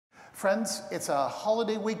Friends, it's a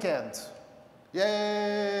holiday weekend.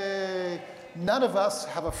 Yay! None of us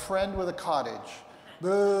have a friend with a cottage.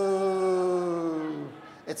 Boo!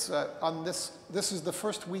 It's this is the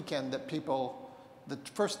first weekend that the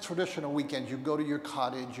first traditional weekend, you go to your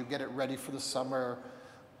cottage, you get it ready for the summer,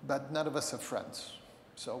 but none of us have friends.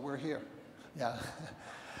 So we're here. Yeah.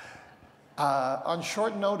 On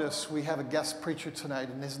short notice, we have a guest preacher tonight,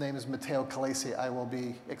 and his name is Matteo Calesi. I will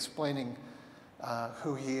be explaining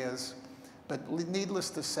who he is. But needless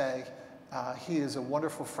to say, he is a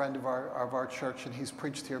wonderful friend of our church, and he's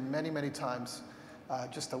preached here many, many times.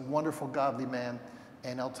 Just a wonderful, godly man,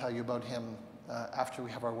 and I'll tell you about him after we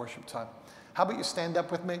have our worship time. How about you stand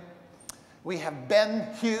up with me? We have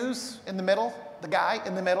Ben Hughes in the middle, the guy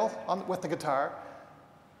in the middle with the guitar.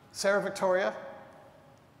 Sarah Victoria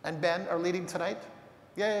and Ben are leading tonight.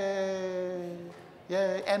 Yay!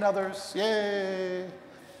 Yay! And others. Yay!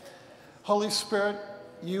 Holy Spirit,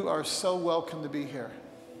 you are so welcome to be here.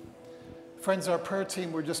 Friends, our prayer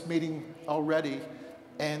team, we're just meeting already.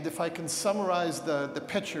 And if I can summarize the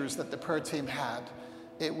pictures that the prayer team had,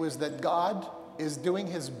 it was that God is doing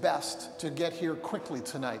his best to get here quickly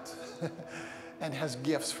tonight and has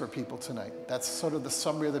gifts for people tonight. That's sort of the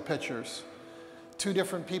summary of the pictures. Two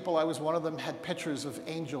different people, I was one of them, had pictures of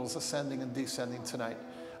angels ascending and descending tonight.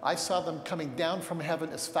 I saw them coming down from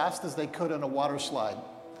heaven as fast as they could on a water slide.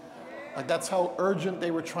 Like, that's how urgent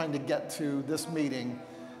they were trying to get to this meeting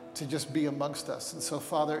to just be amongst us. And so,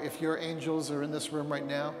 Father, if your angels are in this room right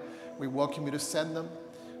now, we welcome you to send them.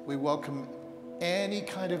 We welcome any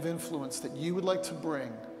kind of influence that you would like to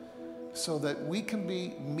bring so that we can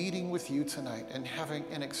be meeting with you tonight and having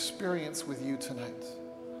an experience with you tonight.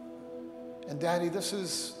 And Daddy, this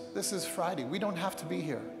is Friday. We don't have to be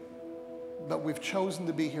here, but we've chosen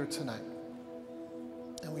to be here tonight.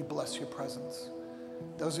 And we bless your presence.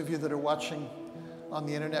 Those of you that are watching on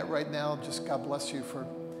the internet right now, just God bless you for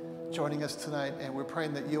joining us tonight. And we're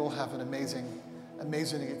praying that you'll have an amazing,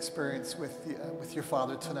 amazing experience with your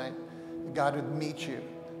Father tonight. God would meet you.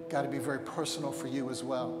 God would be very personal for you as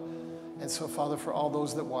well. And so, Father, for all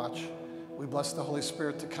those that watch, we bless the Holy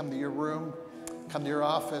Spirit to come to your room, come to your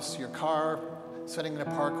office, your car, sitting in a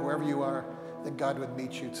park, wherever you are, that God would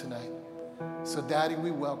meet you tonight. So, Daddy, we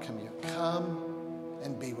welcome you. Come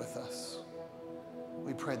and be with us.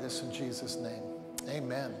 We pray this in Jesus' name.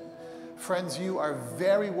 Amen. Friends, you are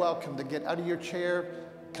very welcome to get out of your chair,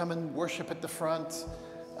 come and worship at the front.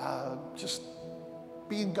 Just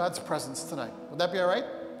be in God's presence tonight. Would that be all right?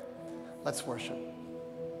 Let's worship.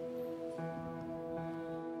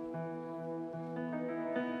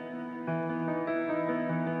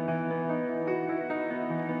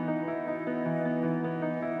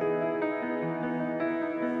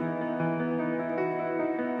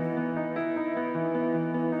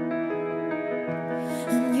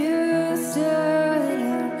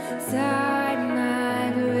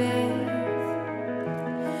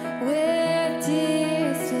 With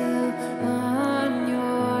tears still on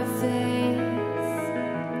your face.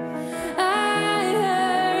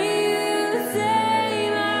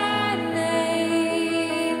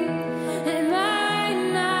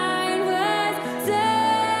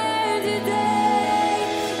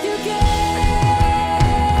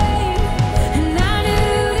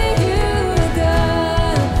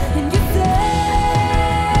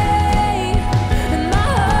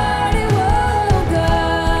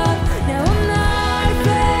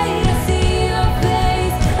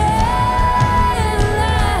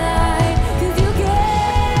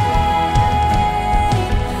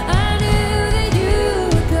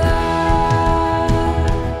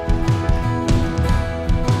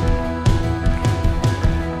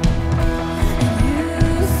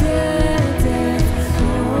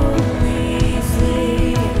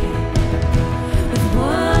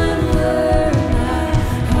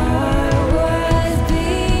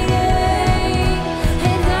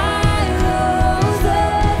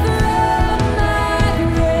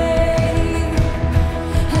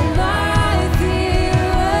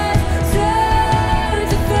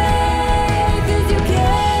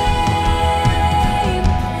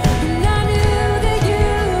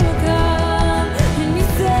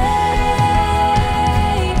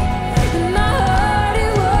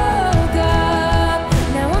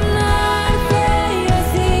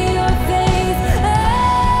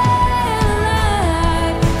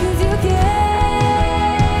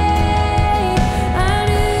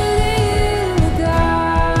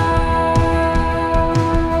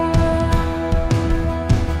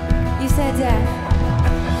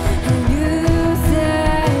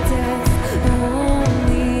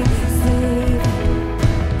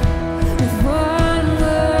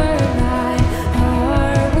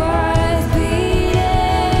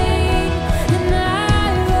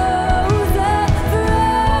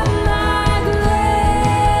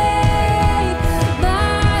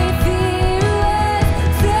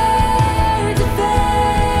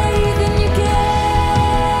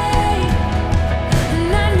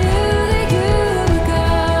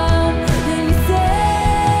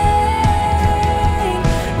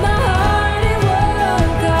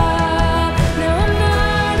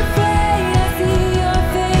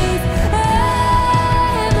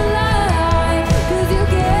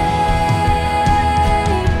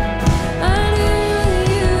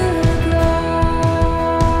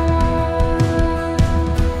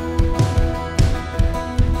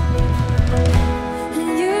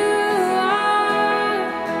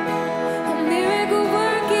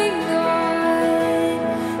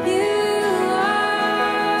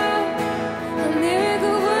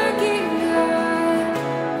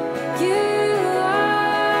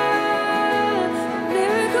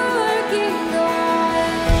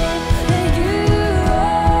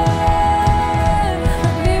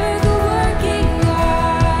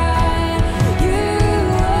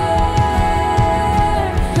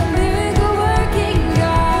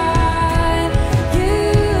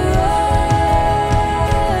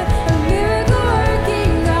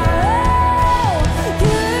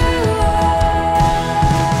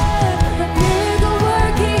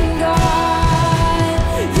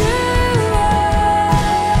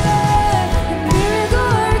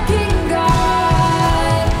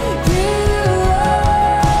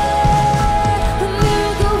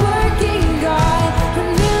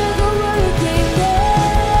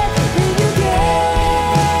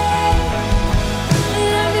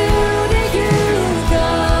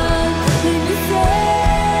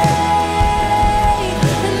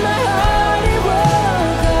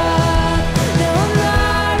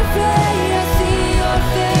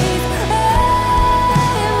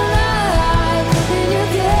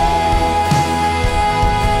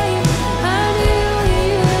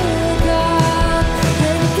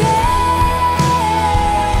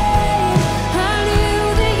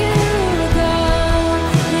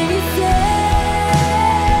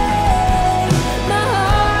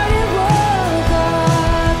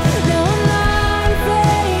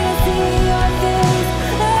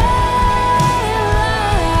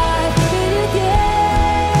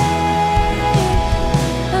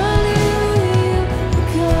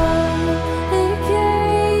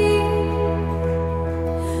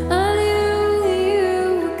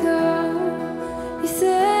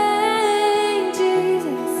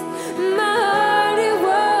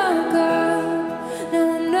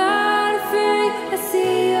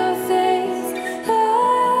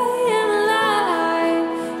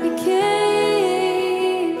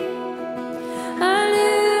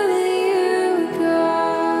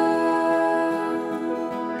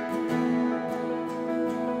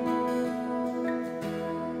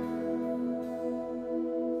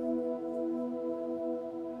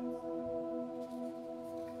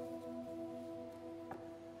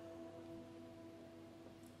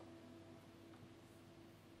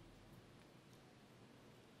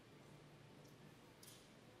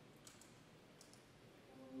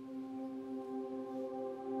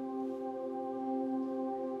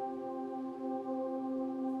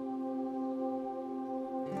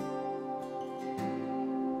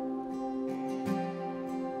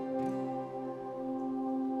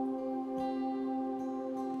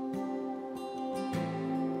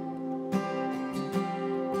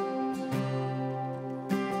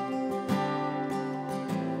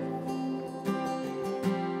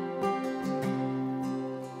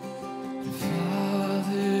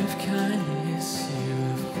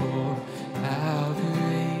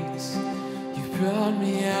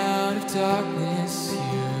 of darkness,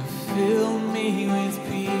 you fill me with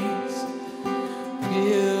peace.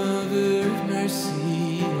 River of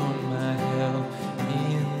mercy on my help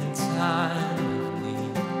in time of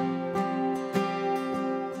need.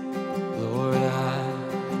 Lord, I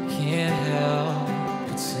can't help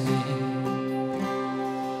but sing.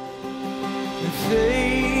 And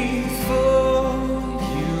faithful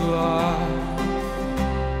you are,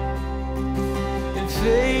 and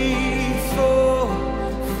faithful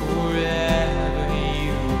forever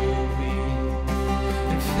you will be,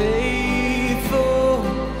 and faithful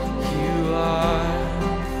you are.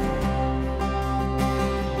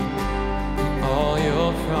 All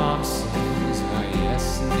your promises are yes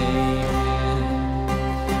and amen.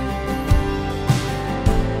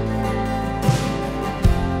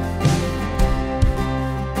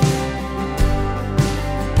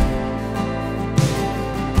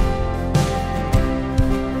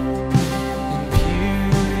 And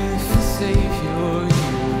beautiful Savior,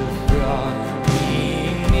 you have brought me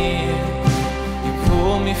near. You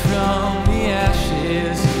pulled me from the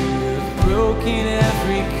ashes, you have broken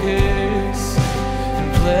every curse. And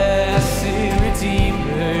blessed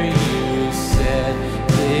Redeemer, you set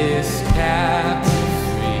this captive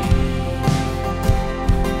free.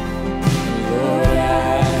 Lord, I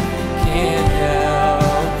can't help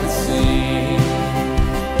but sing.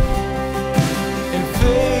 And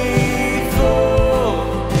faithful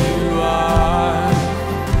you are,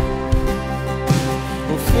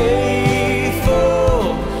 oh faithful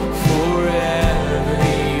forever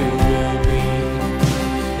you will be,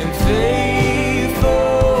 and faithful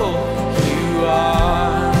you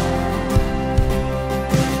are.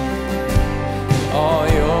 And all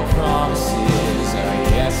your promises are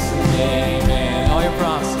yes and amen. All your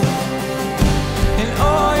promises. And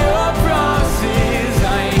all your promises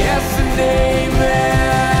are yes and amen.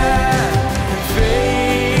 And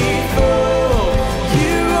faithful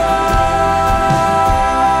you are,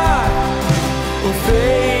 oh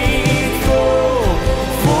faithful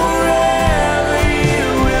forever you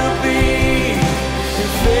will be,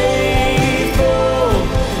 and faithful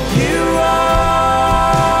you are.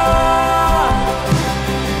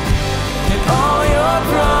 And all your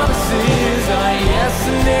promises are yes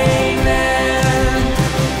and amen.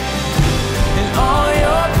 And all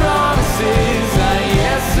your promises are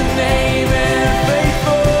yes and amen.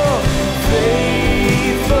 Faithful,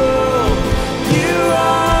 faithful you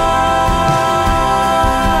are.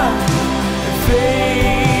 And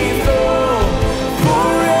faithful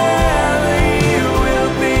forever you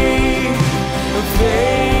will be. And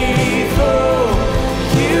faithful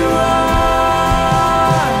you are.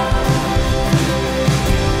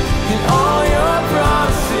 And all your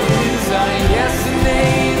promises are yes and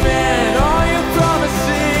amen. All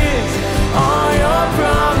your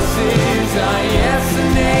promises are yes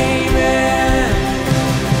and amen.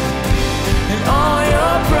 And all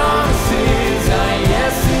your promises are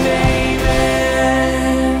yes and amen.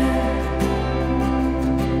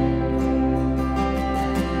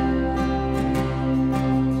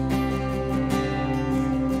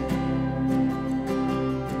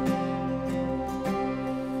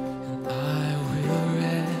 I will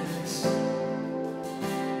rest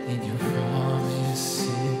in your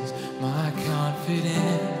promises. My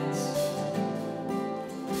confidence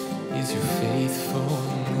is your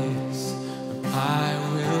faithfulness. I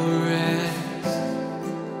will rest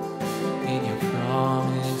in your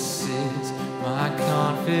promises. My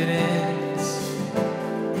confidence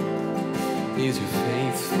is your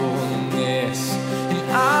faithfulness. And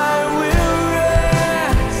I will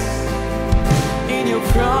rest in your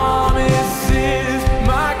promises.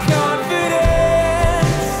 My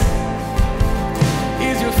confidence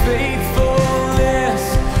is your faithfulness.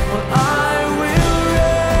 But I will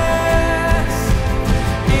rest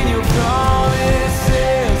in your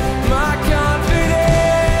promises. My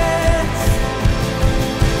confidence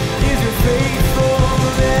is your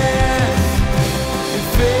faithfulness.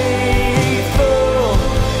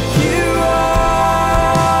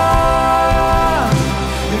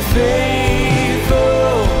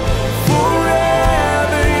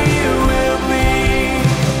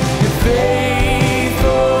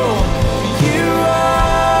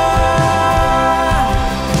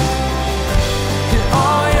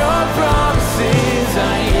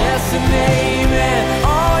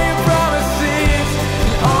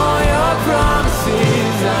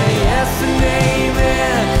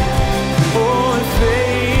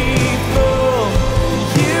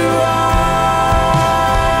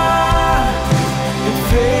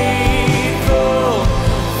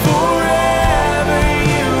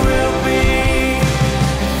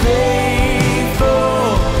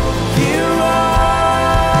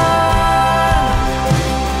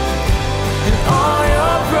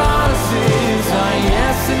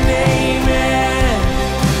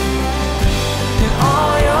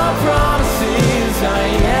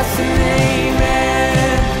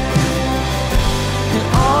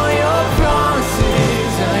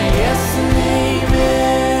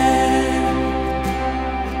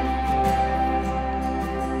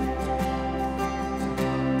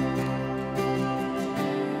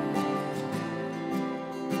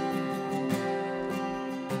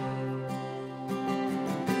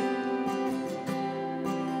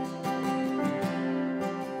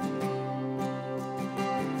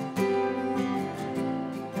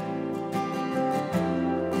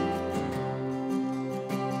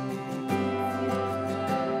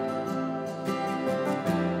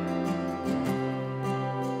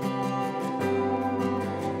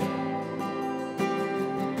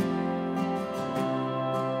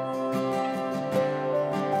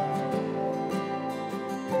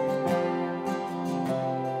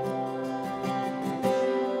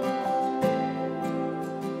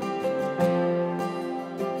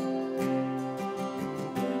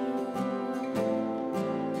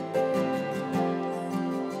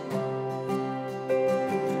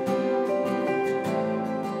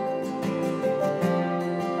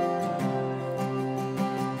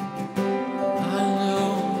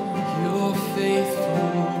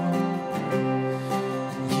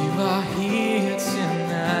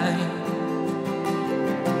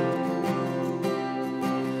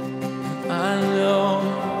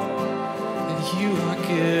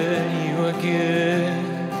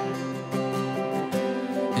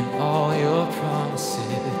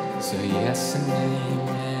 yes and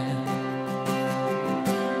amen.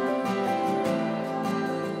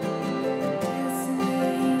 Yes and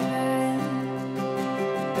amen.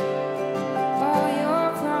 All your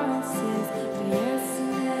promises are yes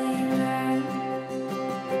and amen.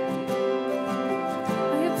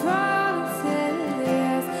 All your promises are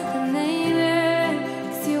yes and amen.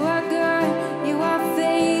 'Cause you are good, you are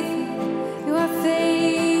faithful, you are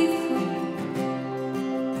faithful.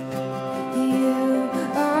 You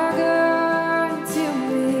are good to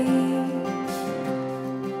me,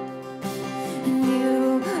 and you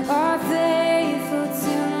are faithful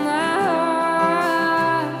to my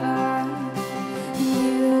heart, and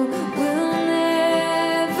you will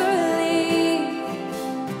never leave.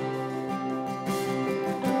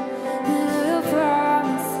 And all your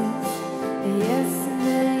promises are yes and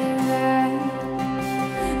amen.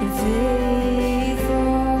 And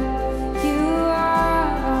faithful you are,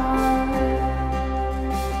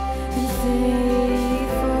 and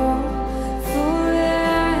faithful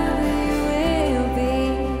forever you will be.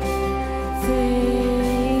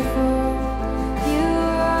 Faithful you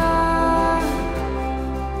are.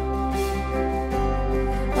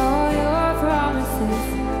 All your promises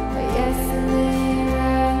are yes and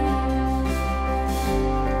amen.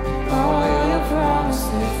 All your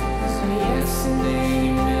promises are yes and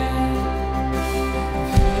amen.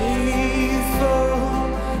 Faithful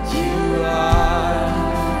you are,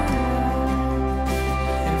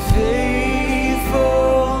 and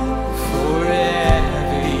faithful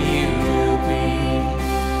forever you will be.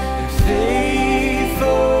 And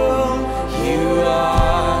faithful you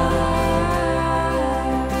are.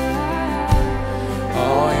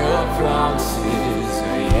 All your promises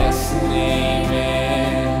are yes and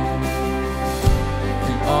amen.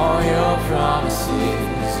 And all your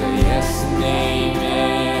promises are yes and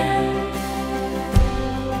amen.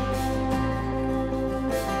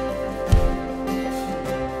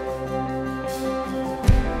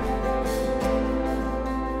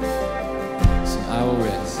 So I will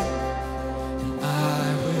rest. And I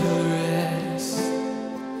will rest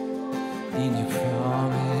in your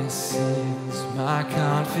promises. My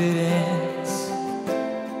confidence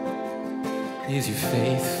is your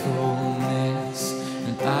faithfulness.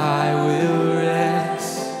 And I will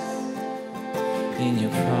rest in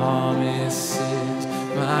your promises.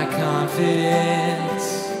 My confidence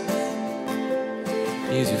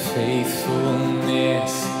is your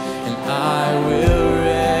faithfulness. And I will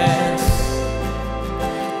rest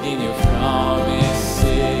in your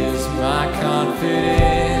promises. My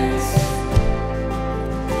confidence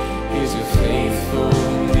is your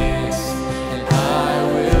faithfulness. And I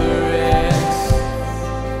will rest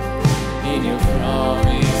in your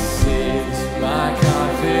promises. My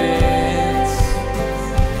confidence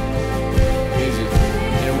is your,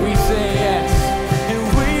 and we say yes, and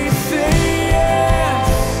we say yes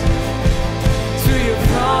to your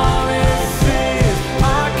promises.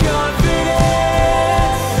 Our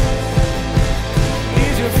confidence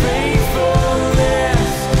is your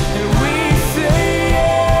faithfulness, and we say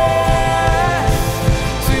yes.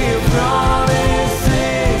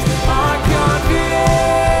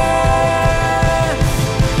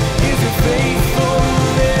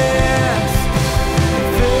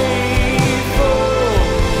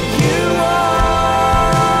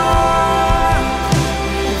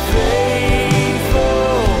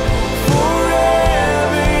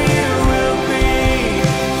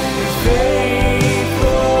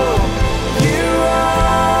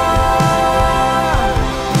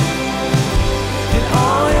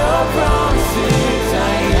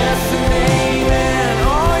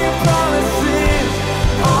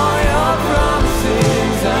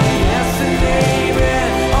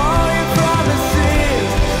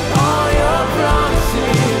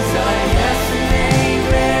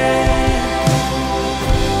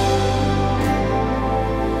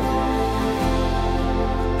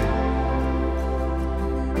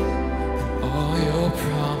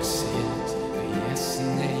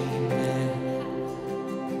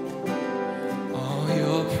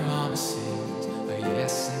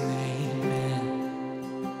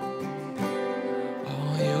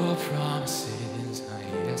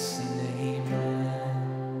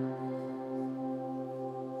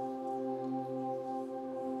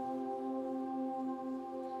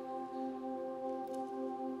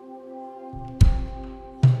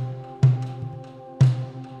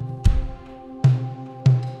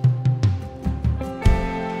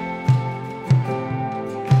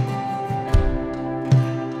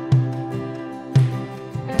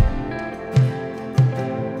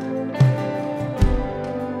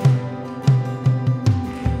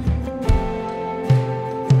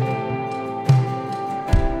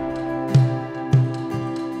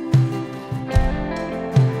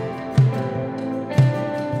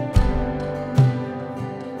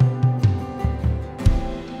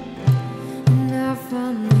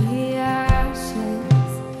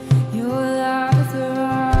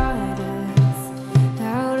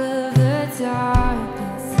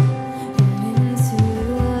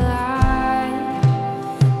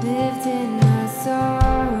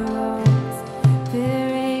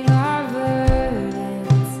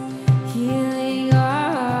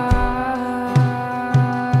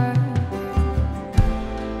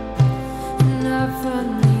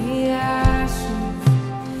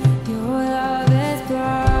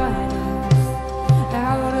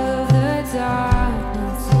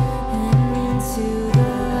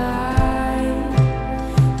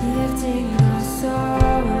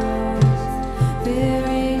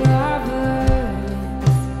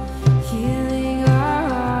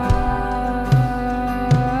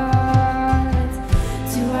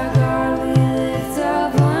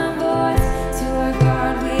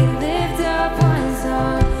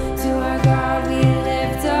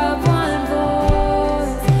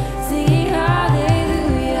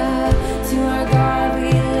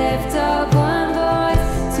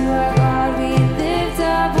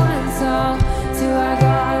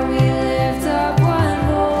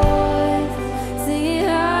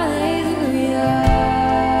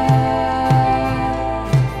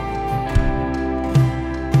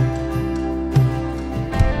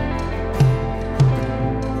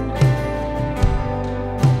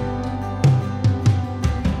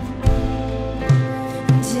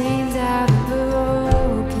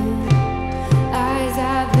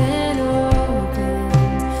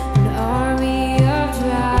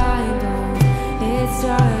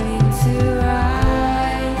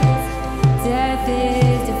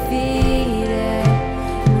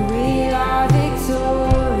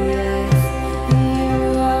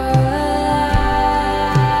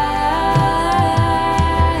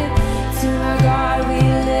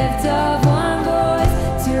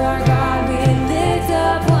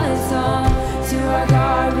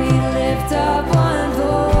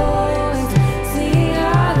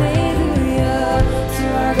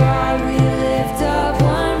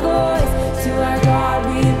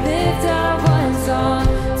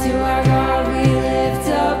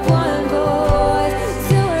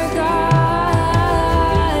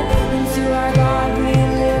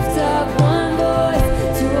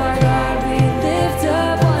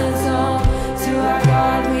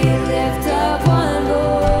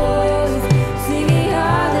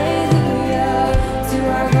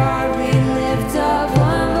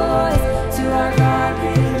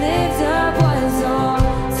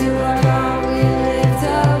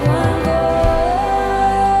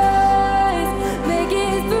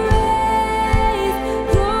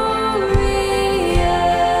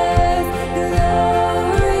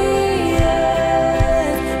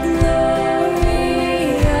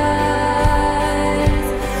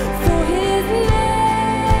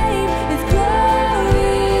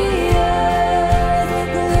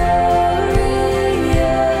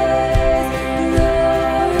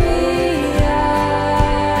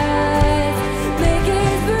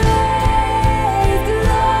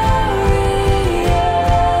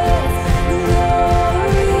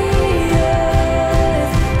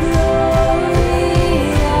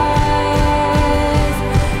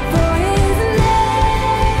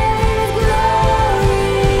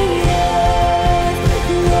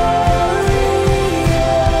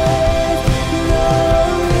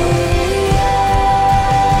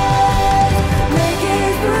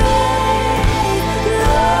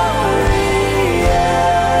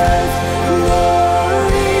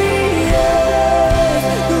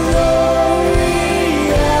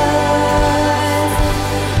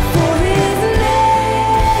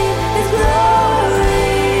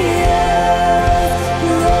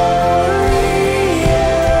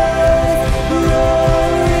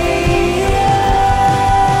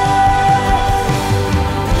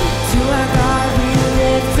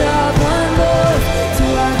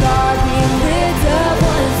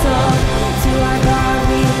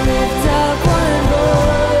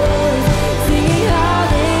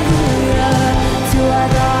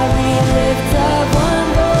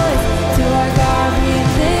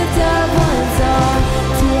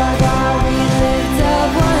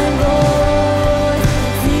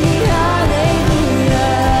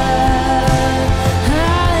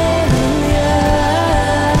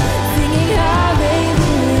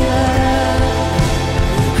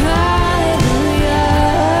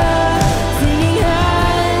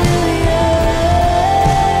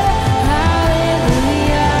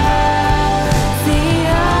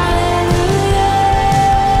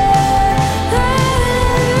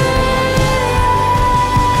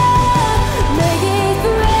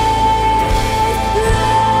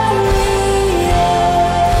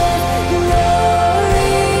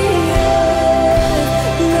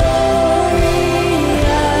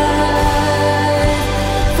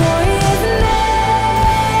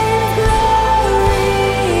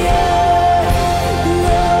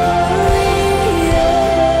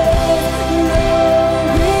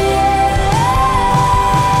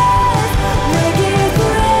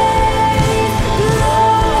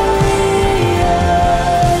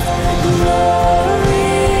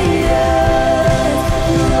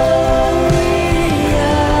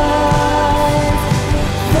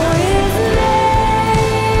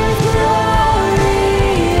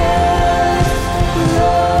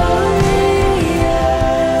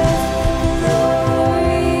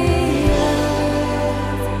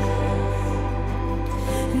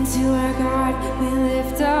 To our God we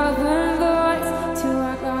lift up one voice. To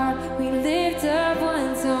our God we lift up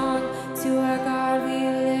one song. To our God we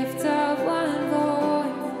lift up one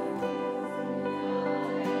voice.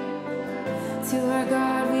 To our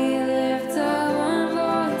God we lift up one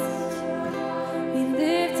voice. We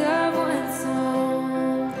lift up one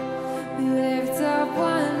song. We lift up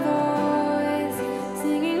one voice,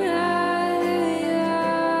 singing hallelujah.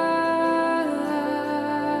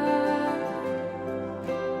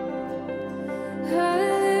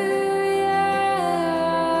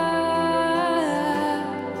 Hallelujah.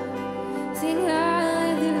 Sing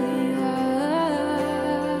hallelujah.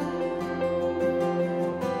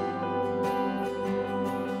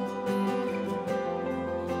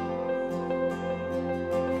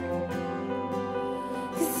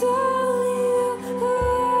 It's only you who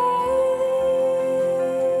are worthy.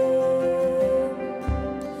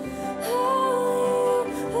 Only you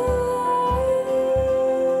who are worthy.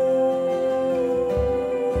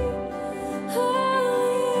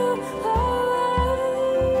 Only you are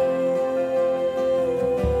worthy.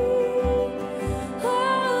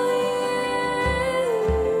 Only you,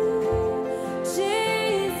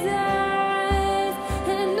 Jesus,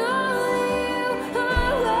 and only you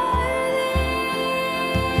are worthy.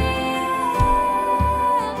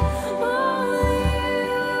 Only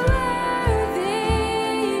you worthy,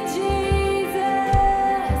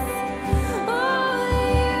 Jesus. Only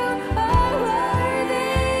you are worthy.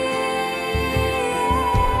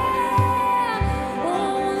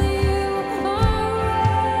 Only you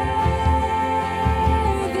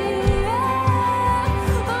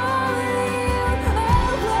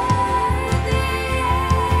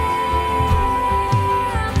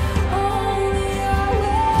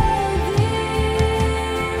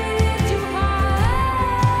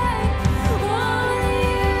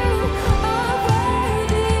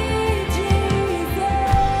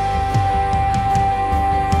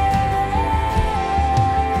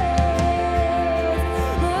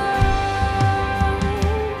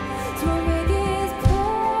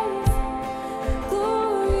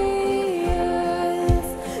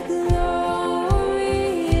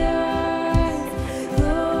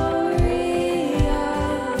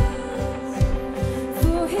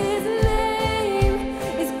For his name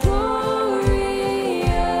is glorious,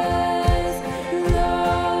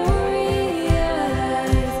 glorious,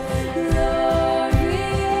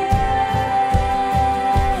 glorious.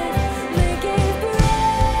 Make his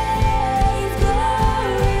praise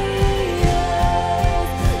glorious,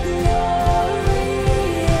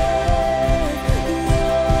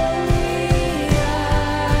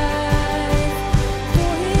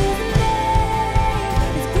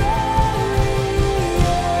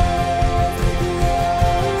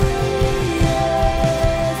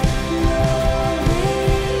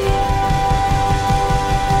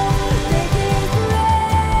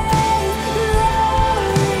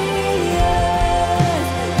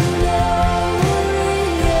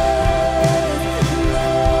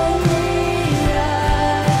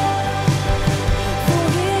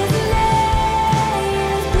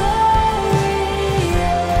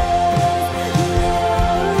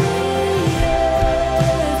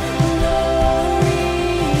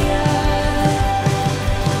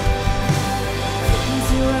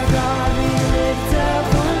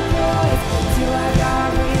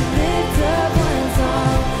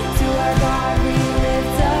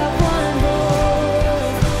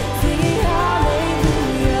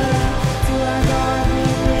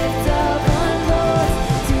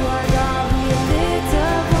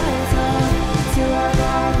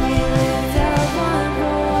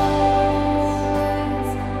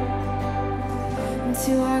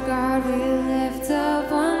 To our God we lift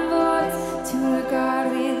up one voice. To our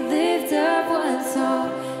God we lift up one song.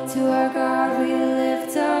 To our God we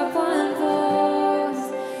lift up one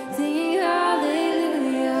voice, singing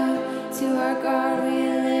hallelujah. To our God we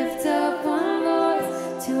lift up one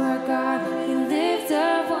voice. To our God we lift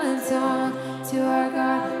up one song. To our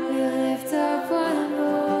God we lift up one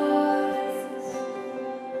voice.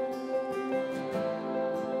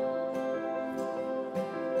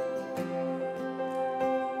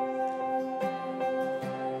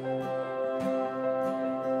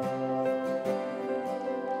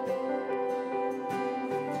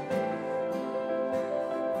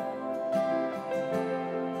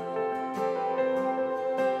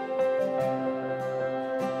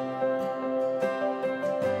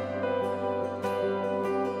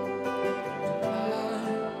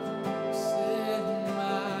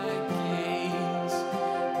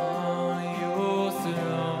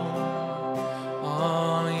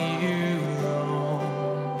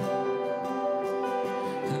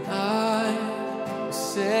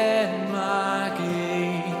 set my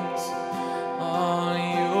gaze on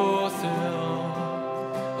your throne,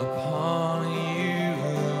 upon you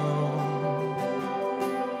alone.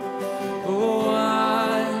 Oh,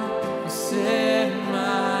 I will set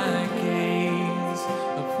my gaze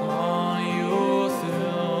upon your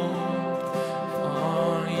throne,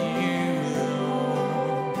 upon you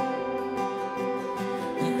alone.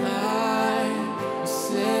 And I will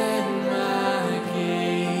set my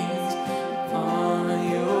gaze upon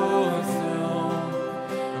your throne,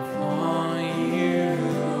 upon you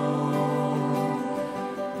alone.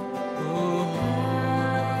 Oh,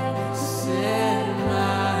 set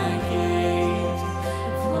my gaze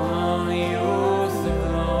upon your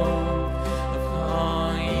throne,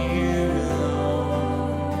 upon you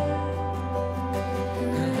alone.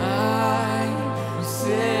 And I will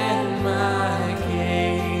set my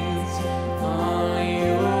gaze upon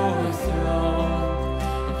your throne,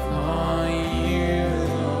 upon you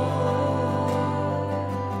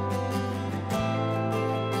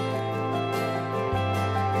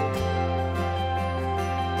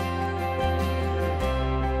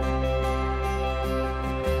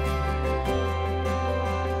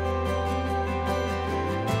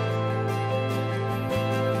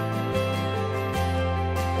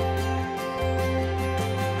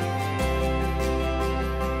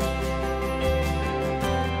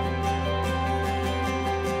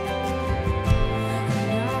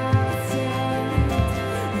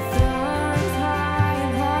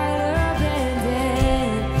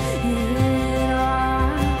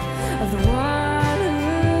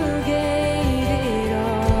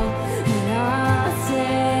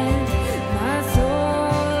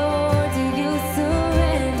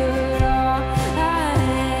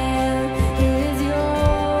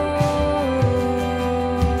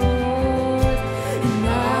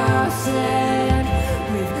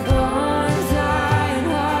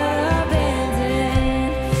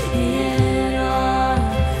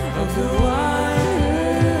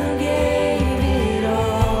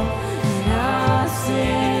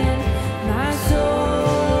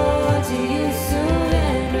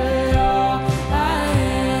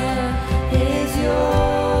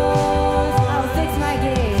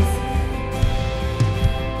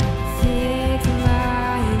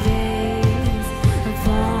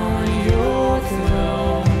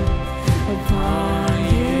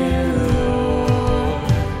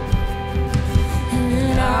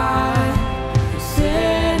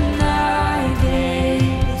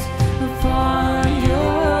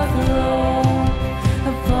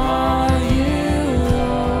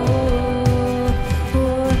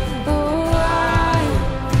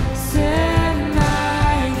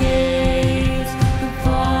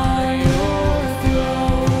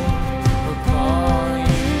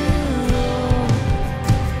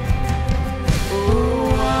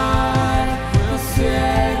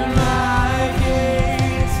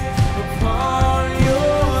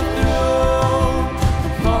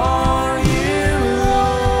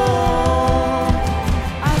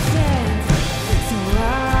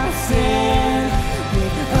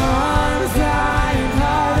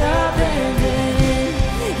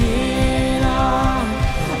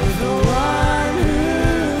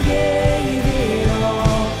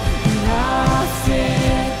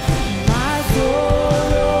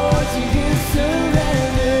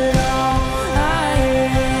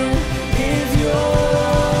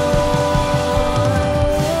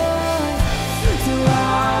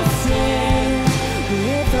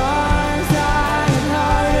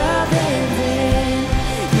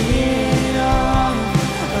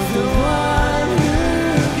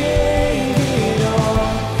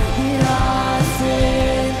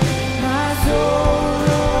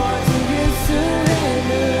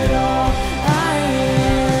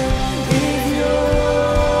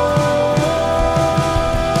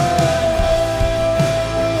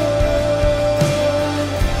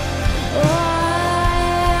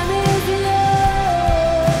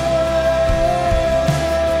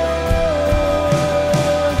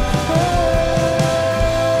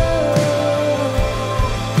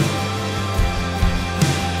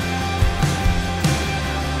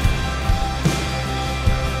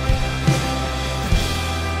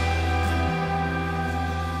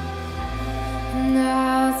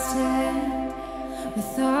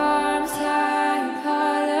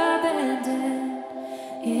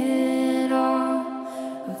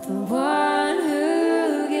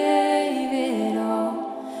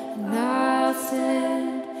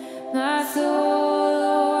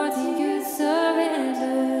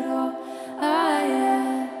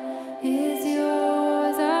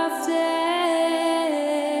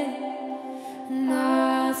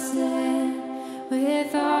with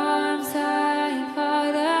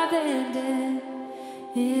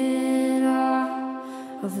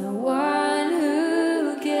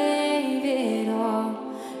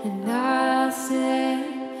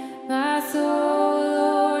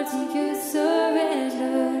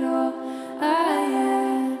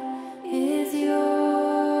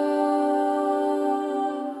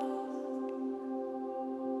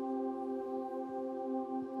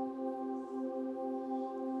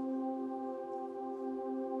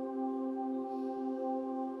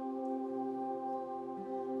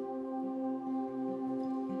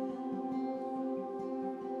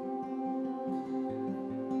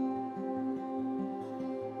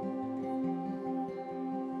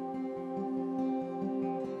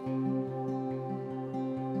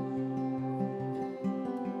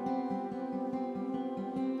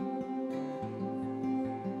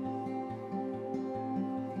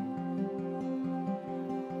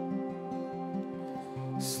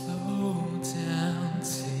Slow down,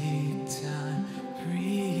 take time,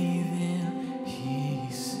 breathe in, he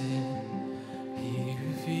said, he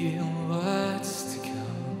revealed what's to come.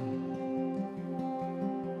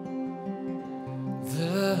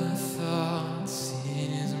 The thoughts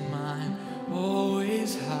in his mind,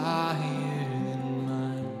 always higher than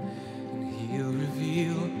mine, and he'll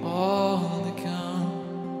reveal all to come.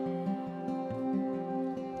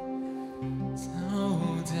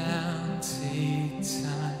 Slow down, take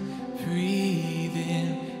time, breathe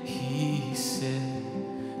in, he said,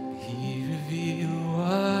 he revealed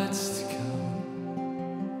what's to come.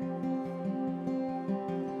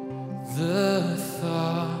 The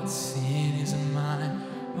thoughts in his mind,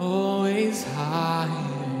 always higher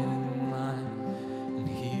than mine, and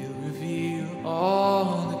he'll reveal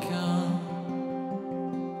all to come.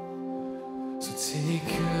 So take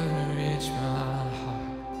courage, my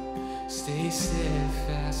heart, stay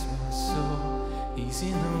steadfast, my soul. He's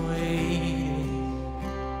in the waiting,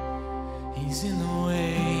 he's in the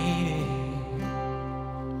waiting.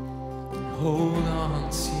 And hold on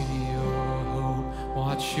to your hope,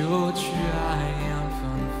 watch your triumph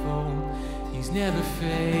unfold. He's never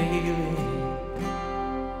failing,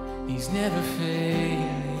 he's never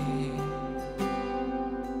failing.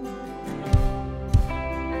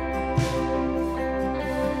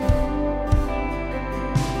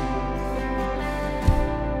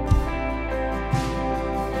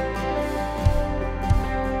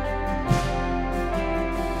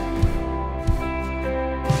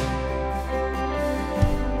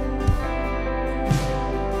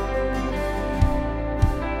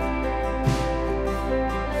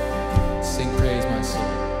 Sing praise, my soul.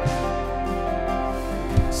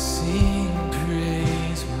 Sing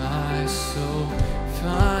praise, my soul.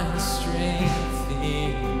 Find strength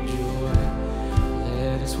in joy.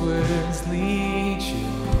 Let his words lead you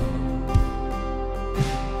on.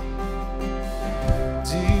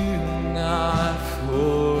 Do not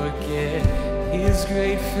forget his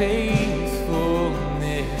great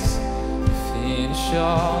faithfulness. Finish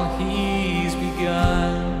all he's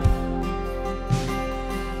begun.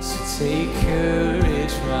 Take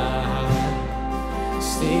courage, my heart.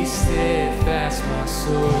 Stay steadfast, my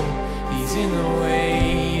soul. He's in the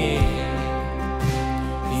waiting.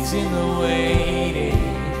 He's in the waiting.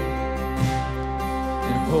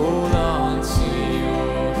 And hold on to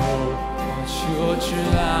your hope. Watch your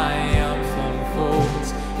triumph unfolds.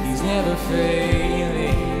 He's never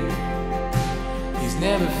failing. He's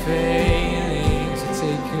never failing. So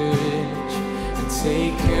take courage. And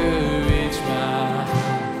take courage, my heart.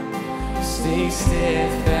 Stay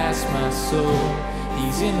steadfast, my soul.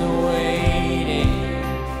 He's in the waiting.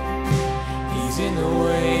 He's in the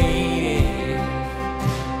waiting.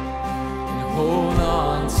 And hold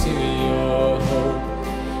on to your hope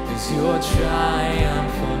as your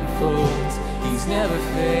triumph unfolds. He's never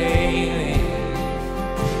failing.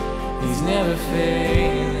 He's never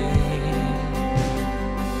failing.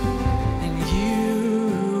 And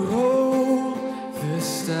you hold the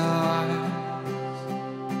stars.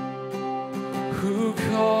 Who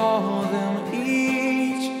call them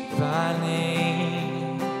each by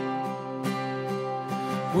name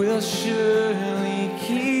will surely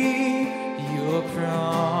keep your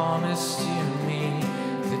promise to me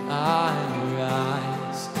that I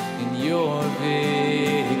rise in your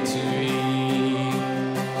victory.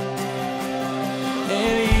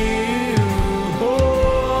 And you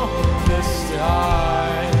hold the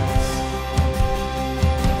stars.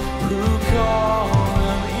 Who call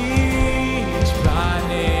them each by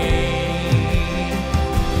name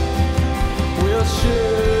will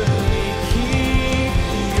surely keep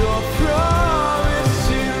your promise.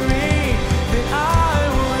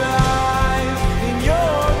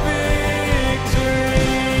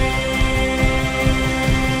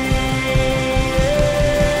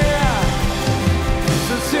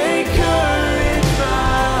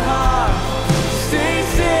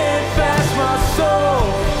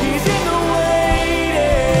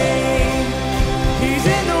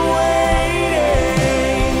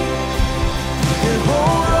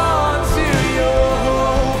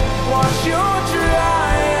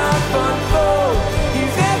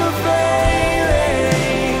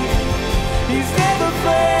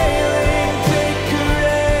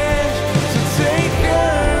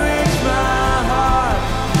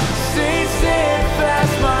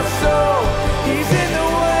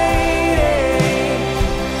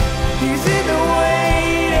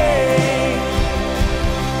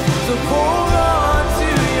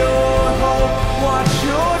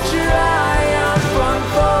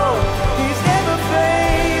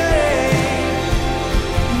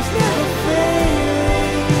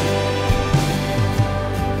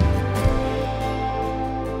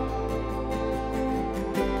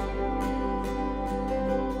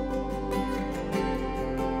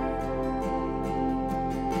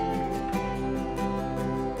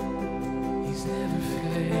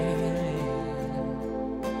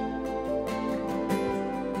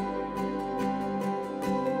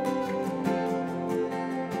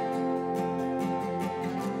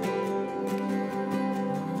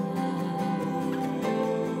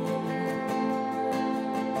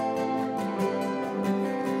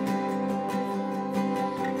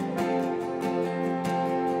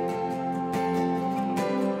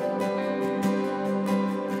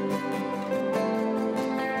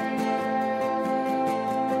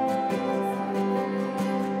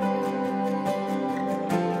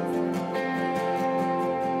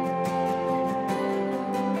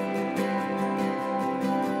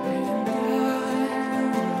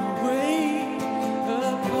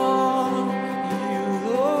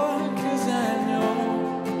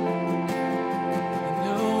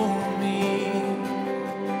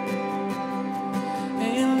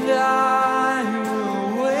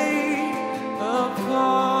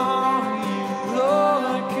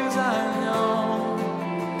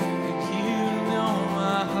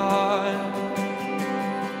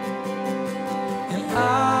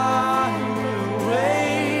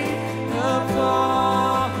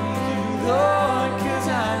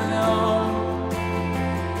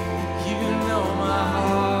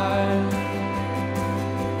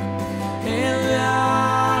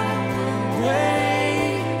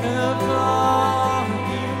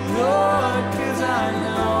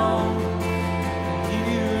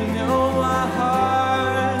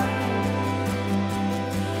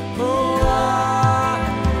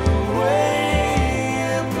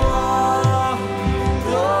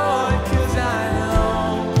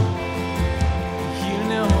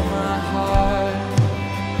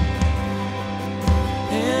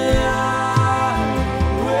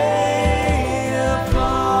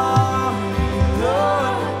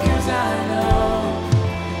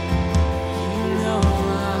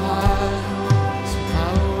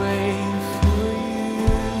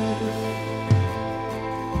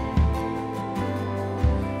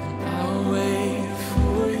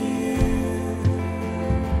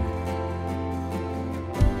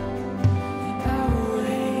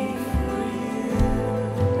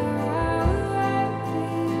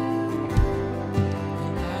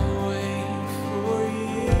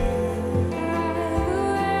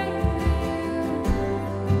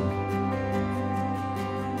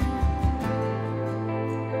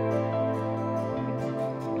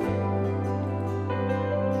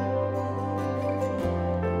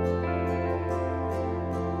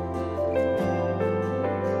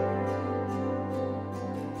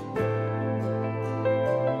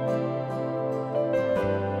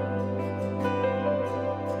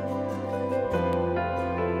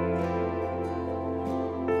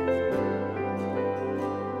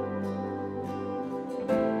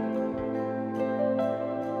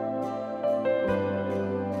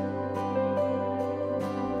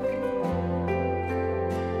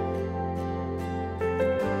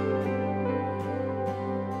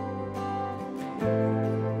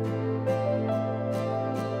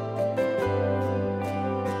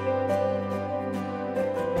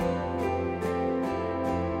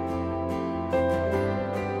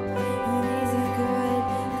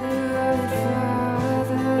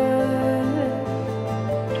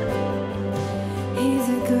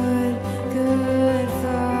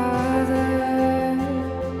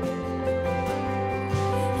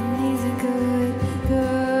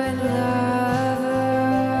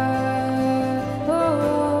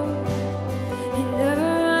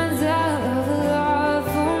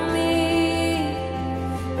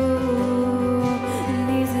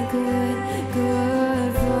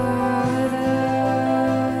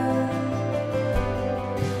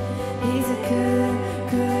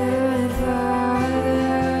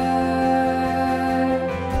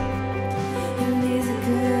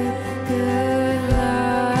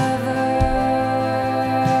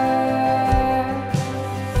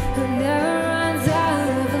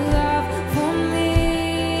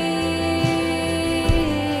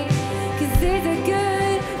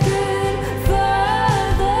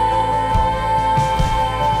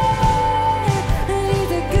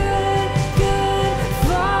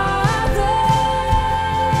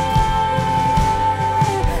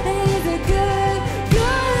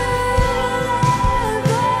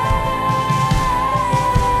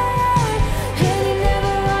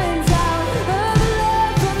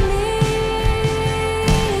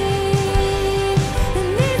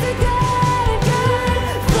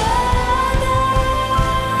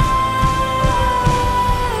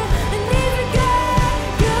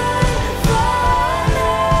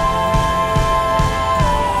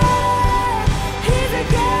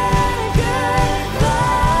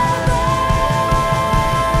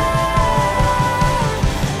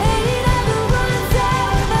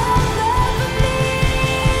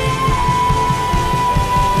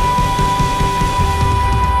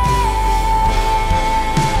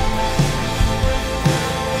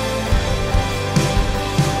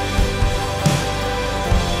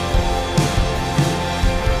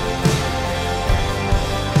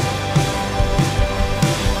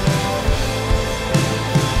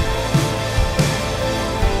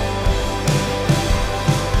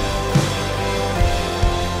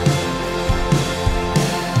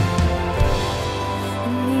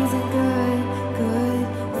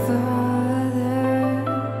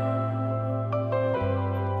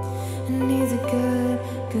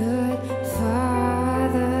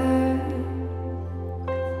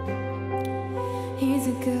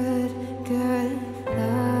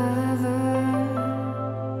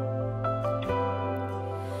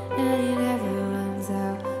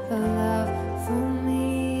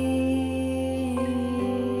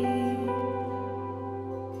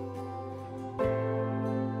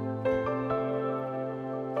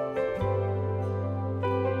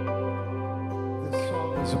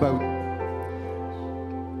 about,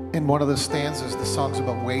 in one of the stanzas, the song's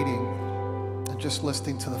about waiting and just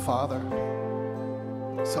listening to the Father.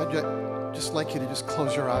 So I'd just like you to just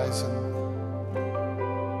close your eyes and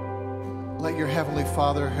let your Heavenly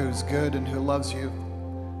Father, who's good and who loves you,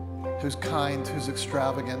 who's kind, who's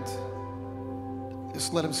extravagant,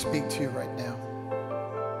 just let him speak to you right now.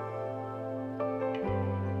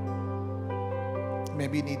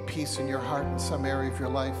 Maybe you need peace in your heart in some area of your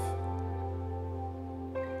life.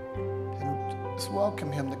 And just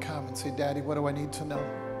welcome him to come and say, Daddy, what do I need to know?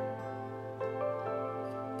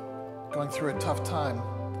 Going through a tough time,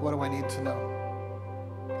 what do I need to know?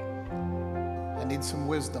 I need some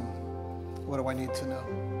wisdom. What do I need to know?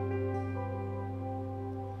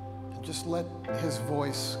 And just let his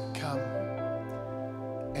voice come.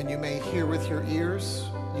 And you may hear with your ears,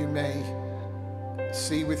 you may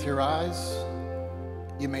see with your eyes,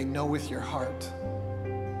 you may know with your heart.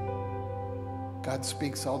 God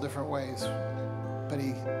speaks all different ways, but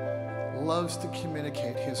he loves to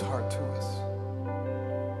communicate his heart to us.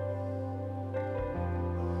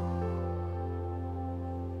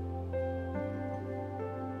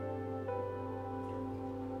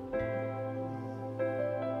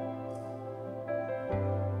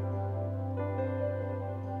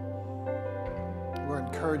 We're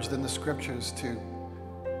encouraged in the scriptures to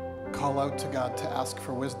call out to God to ask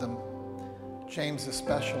for wisdom. James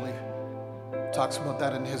especially talks about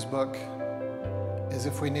that in his book, is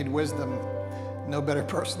if we need wisdom, no better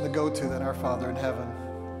person to go to than our Father in heaven.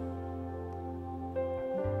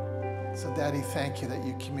 So Daddy, thank you that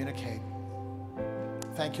you communicate.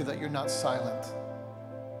 Thank you that you're not silent.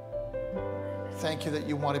 Thank you that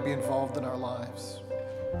you want to be involved in our lives.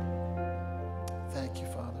 Thank you,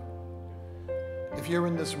 Father. If you're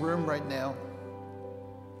in this room right now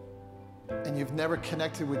and you've never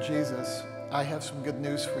connected with Jesus, I have some good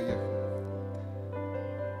news for you.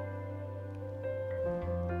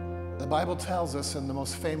 The Bible tells us in the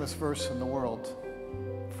most famous verse in the world,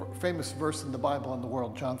 famous verse in the Bible in the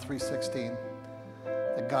world, John 3:16,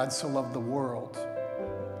 that God so loved the world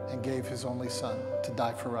and gave his only Son to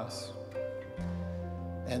die for us.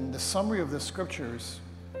 And the summary of the scriptures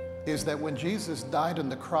is that when Jesus died on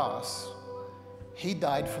the cross, he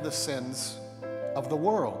died for the sins of the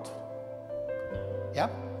world.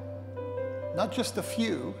 Yep. Not just a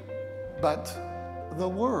few, but the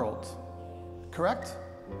world. Correct?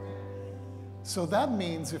 So that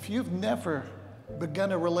means if you've never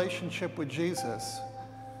begun a relationship with Jesus,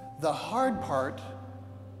 the hard part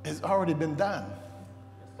has already been done.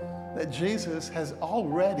 That Jesus has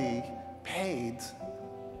already paid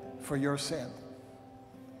for your sin.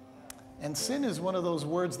 And sin is one of those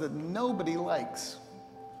words that nobody likes.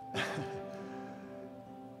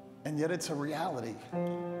 And yet it's a reality.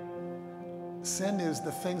 Sin is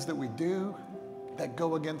the things that we do that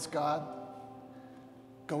go against God,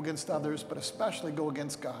 go against others, but especially go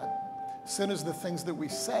against God. Sin is the things that we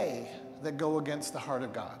say that go against the heart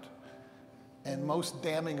of God. And most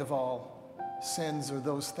damning of all sins are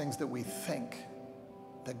those things that we think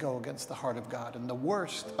that go against the heart of God. And the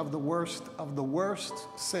worst of the worst of the worst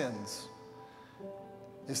sins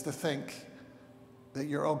is to think that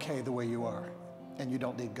you're okay the way you are and you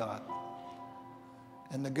don't need God.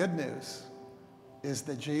 And the good news is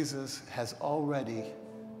that Jesus has already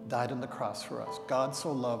died on the cross for us. God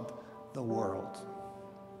so loved the world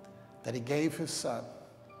that he gave his Son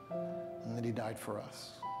and that he died for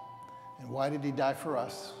us. And why did he die for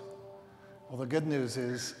us? Well, the good news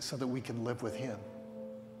is so that we can live with him.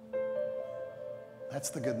 That's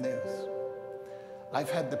the good news.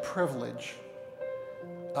 I've had the privilege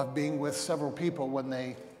of being with several people when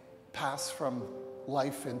they pass from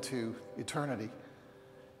life into eternity.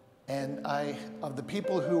 And of the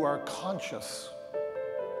people who are conscious,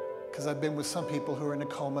 because I've been with some people who are in a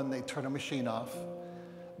coma and they turn a machine off,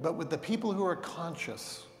 but with the people who are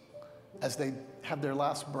conscious as they have their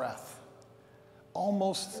last breath,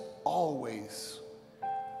 almost always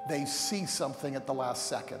they see something at the last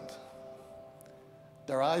second.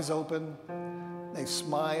 Their eyes open, they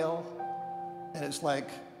smile, and it's like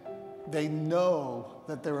they know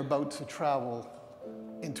that they're about to travel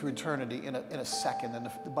into eternity in a second. And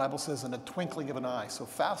the Bible says in a twinkling of an eye. So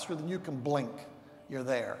faster than you can blink, you're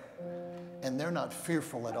there. And they're not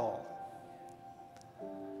fearful at all.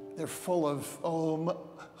 They're full of,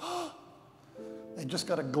 they just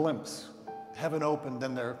got a glimpse. Heaven opened,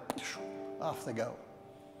 and they're off they go.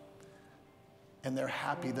 And they're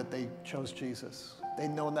happy that they chose Jesus. They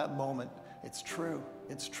know in that moment, it's true,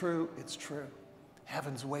 it's true, it's true.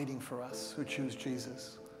 Heaven's waiting for us who choose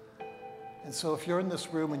Jesus. And so if you're in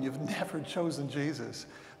this room and you've never chosen Jesus,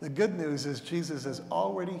 the good news is Jesus has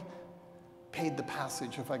already paid the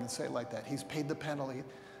passage, if I can say it like that. He's paid the penalty.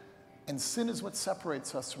 And sin is what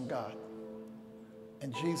separates us from God.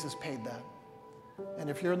 And Jesus paid that. And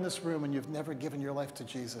if you're in this room and you've never given your life to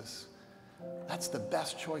Jesus, that's the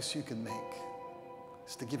best choice you can make,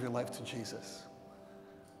 is to give your life to Jesus.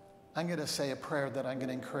 I'm going to say a prayer that I'm going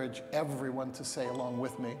to encourage everyone to say along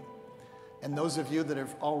with me. And those of you that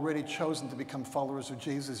have already chosen to become followers of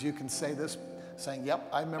Jesus, you can say this, saying, yep,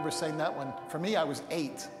 I remember saying that one. For me, I was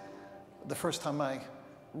 8, the first time I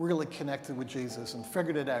really connected with Jesus and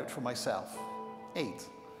figured it out for myself. 8.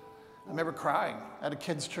 I remember crying at a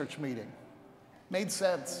kids' church meeting. Made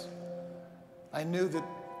sense. I knew that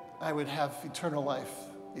I would have eternal life,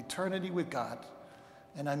 eternity with God.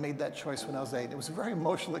 And I made that choice when I was 8. It was a very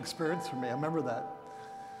emotional experience for me. I remember that.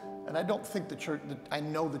 And I don't think the church, I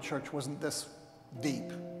know the church wasn't this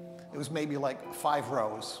deep. It was maybe like 5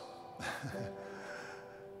 rows. And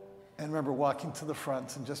I remember walking to the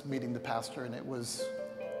front and just meeting the pastor, and it was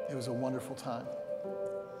a wonderful time.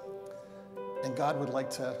 And God would like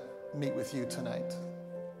to meet with you tonight.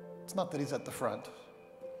 It's not that he's at the front,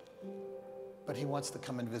 but he wants to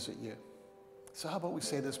come and visit you. So how about we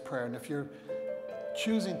say this prayer? And if you're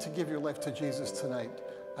choosing to give your life to Jesus tonight,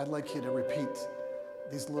 I'd like you to repeat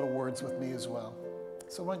these little words with me as well.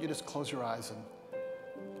 So why don't you just close your eyes and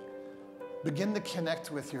begin to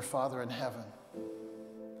connect with your Father in heaven,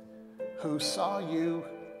 who saw you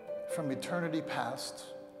from eternity past.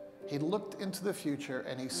 He looked into the future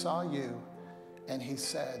and he saw you and he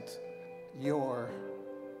said, you're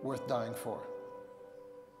worth dying for.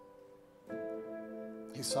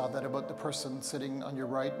 He saw that about the person sitting on your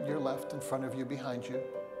right, your left, in front of you, behind you.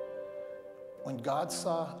 When God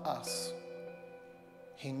saw us,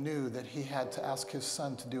 he knew that he had to ask his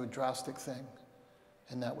son to do a drastic thing,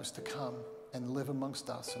 and that was to come and live amongst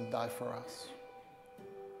us and die for us.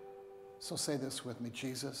 So say this with me: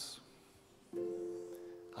 Jesus,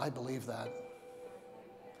 I believe that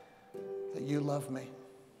you love me.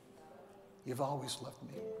 You've always loved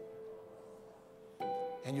me.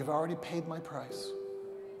 And you've already paid my price.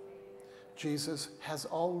 Jesus has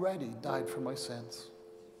already died for my sins.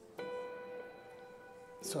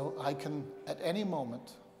 So I can, at any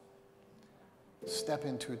moment, step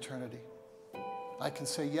into eternity. I can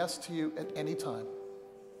say yes to you at any time,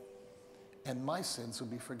 and my sins will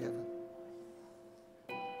be forgiven.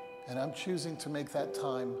 And I'm choosing to make that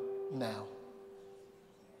time now.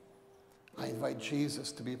 I invite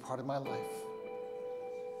Jesus to be a part of my life,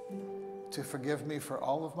 to forgive me for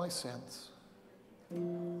all of my sins,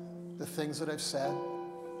 the things that I've said,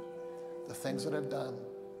 the things that I've done,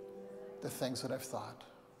 the things that I've thought.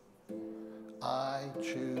 I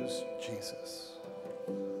choose Jesus.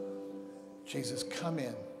 Jesus, come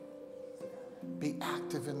in. Be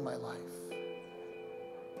active in my life.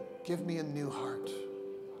 Give me a new heart.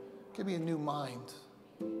 Give me a new mind.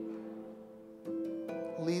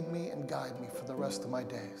 Lead me and guide me for the rest of my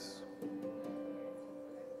days.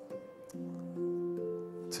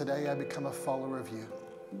 Today I become a follower of you.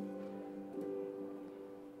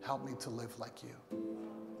 Help me to live like you.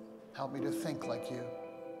 Help me to think like you.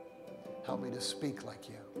 Help me to speak like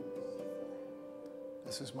you.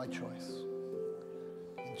 This is my choice.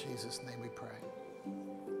 In Jesus' name we pray.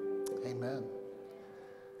 Amen.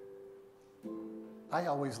 I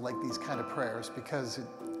always like these kind of prayers because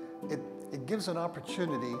it gives an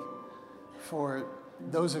opportunity for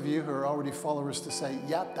those of you who are already followers to say,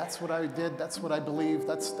 yeah, that's what I did, that's what I believe,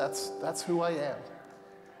 that's who I am.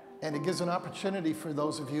 And it gives an opportunity for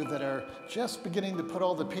those of you that are just beginning to put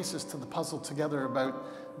all the pieces to the puzzle together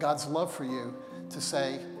about God's love for you to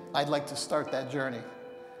say, I'd like to start that journey.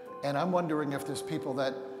 And I'm wondering if there's people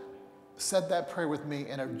that said that prayer with me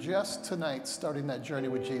and are just tonight starting that journey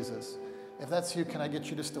with Jesus. If that's you, can I get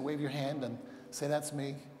you just to wave your hand and say, that's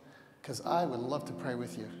me? Because I would love to pray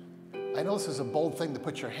with you. I know this is a bold thing to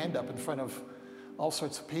put your hand up in front of all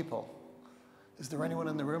sorts of people. Is there anyone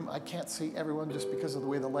in the room? I can't see everyone just because of the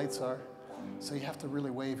way the lights are. So you have to really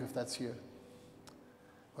wave if that's you.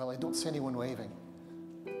 Well, I don't see anyone waving.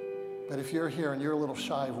 But if you're here and you're a little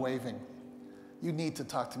shy of waving, you need to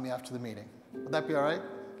talk to me after the meeting. Would that be all right?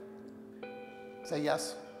 Say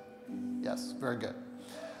yes? Yes, very good.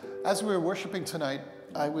 As we were worshiping tonight,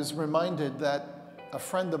 I was reminded that a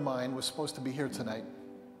friend of mine was supposed to be here tonight.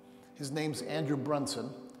 His name's Andrew Brunson.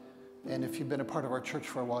 And if you've been a part of our church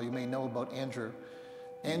for a while, you may know about Andrew.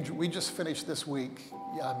 Andrew, we just finished this week,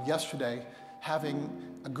 yesterday,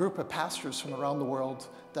 having a group of pastors from around the world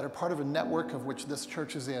that are part of a network of which this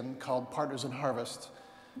church is in called Partners in Harvest.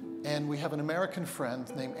 And we have an American friend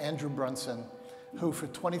named Andrew Brunson, who for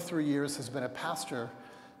 23 years has been a pastor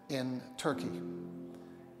in Turkey.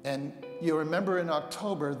 And you remember in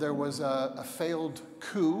October, there was a failed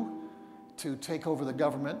coup to take over the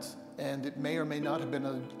government, and it may or may not have been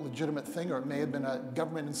a legitimate thing, or it may have been a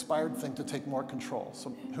government-inspired thing to take more control,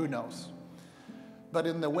 so who knows. But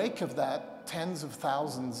in the wake of that, tens of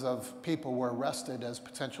thousands of people were arrested as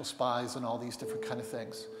potential spies and all these different kind of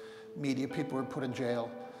things. Media people were put in jail,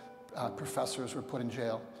 professors were put in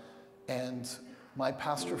jail, and my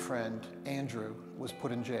pastor friend, Andrew, was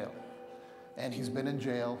put in jail. And he's been in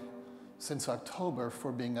jail since October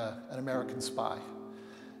for being an American spy.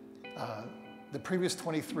 The previous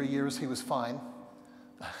 23 years, he was fine,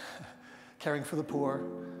 caring for the poor,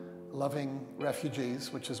 loving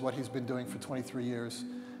refugees, which is what he's been doing for 23 years.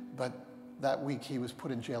 But that week, he was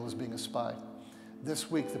put in jail as being a spy. This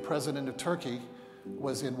week, the president of Turkey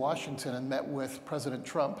was in Washington and met with President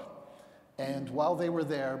Trump. And while they were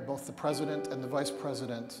there, both the president and the vice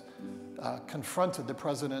president confronted the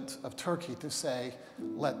president of Turkey to say,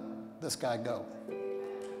 let this guy go.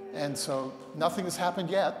 And so nothing has happened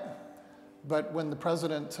yet. But when the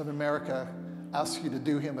president of America asks you to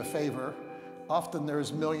do him a favor, often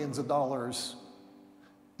there's millions of dollars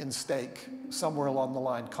in stake somewhere along the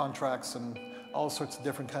line, contracts and all sorts of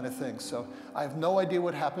different kind of things. So I have no idea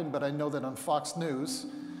what happened, but I know that on Fox News,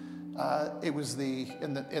 it was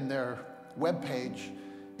in their webpage,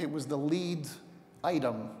 it was the lead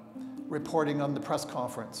item reporting on the press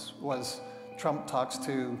conference was Trump talks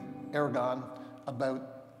to Erdogan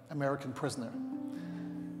about American prisoner.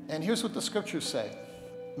 And here's what the scriptures say.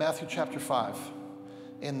 Matthew chapter 5,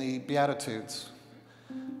 in the Beatitudes.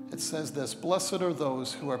 It says this, "Blessed are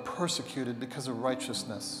those who are persecuted because of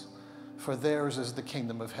righteousness, for theirs is the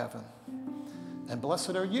kingdom of heaven. And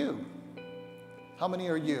blessed are you." How many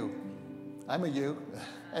are you? I'm a you.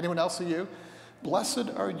 Anyone else a you? Blessed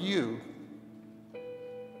are you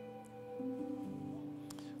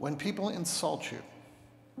when people insult you,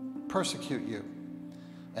 persecute you,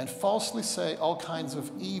 and falsely say all kinds of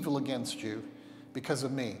evil against you because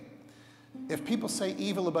of me. If people say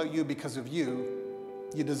evil about you because of you,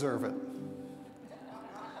 you deserve it.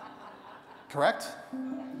 Correct?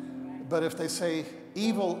 But if they say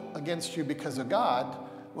evil against you because of God,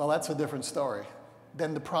 well, that's a different story.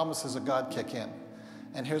 Then the promises of God kick in.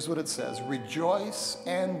 And here's what it says, "Rejoice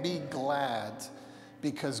and be glad,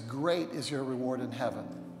 because great is your reward in heaven."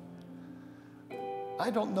 I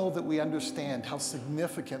don't know that we understand how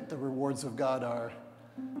significant the rewards of God are.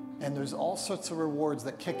 And there's all sorts of rewards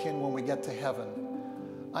that kick in when we get to heaven.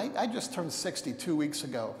 I just turned 60 2 weeks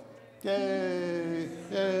ago. Yay,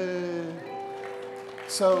 yay.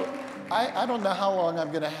 So I don't know how long I'm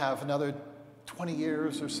going to have, another 20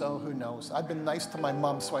 years or so, who knows. I've been nice to my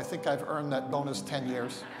mom, so I think I've earned that bonus 10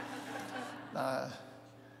 years.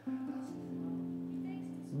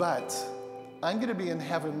 But I'm going to be in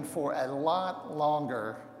heaven for a lot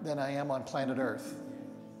longer than I am on planet Earth.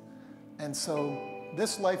 And so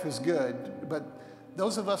this life is good, but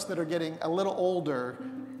those of us that are getting a little older,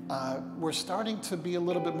 we're starting to be a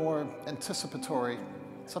little bit more anticipatory.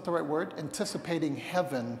 Is that the right word? Anticipating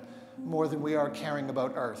heaven more than we are caring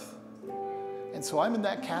about Earth. And so I'm in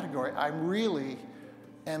that category. I really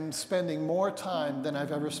am spending more time than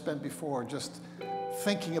I've ever spent before just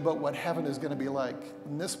thinking about what heaven is going to be like.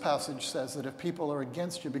 And this passage says that if people are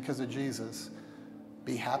against you because of Jesus,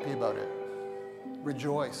 be happy about it.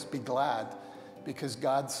 Rejoice, be glad, because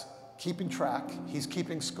God's keeping track, He's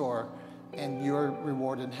keeping score, and your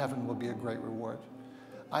reward in heaven will be a great reward.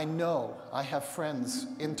 I know I have friends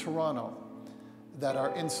in Toronto that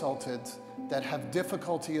are insulted, that have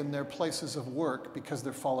difficulty in their places of work because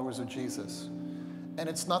they're followers of Jesus. And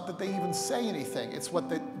it's not that they even say anything, it's what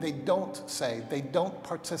they don't say. They don't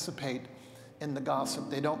participate in the gossip.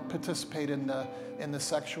 They don't participate in the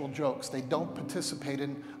sexual jokes. They don't participate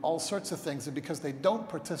in all sorts of things. And because they don't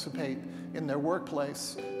participate in their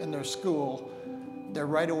workplace, in their school, they're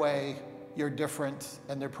right away, you're different,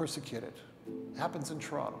 and they're persecuted. It happens in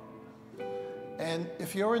Toronto. And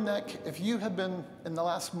if you have been in the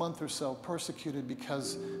last month or so persecuted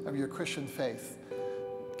because of your Christian faith,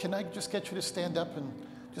 can I just get you to stand up and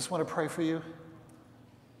just want to pray for you?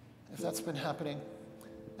 If that's been happening.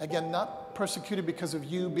 Again, not persecuted because of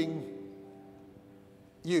you being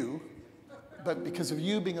you, but because of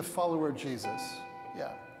you being a follower of Jesus.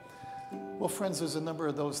 Yeah. Well, friends, there's a number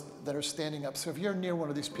of those that are standing up. So if you're near one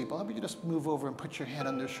of these people, how about you just move over and put your hand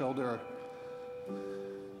on their shoulder?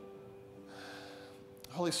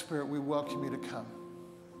 Holy Spirit, we welcome you to come.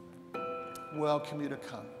 Welcome you to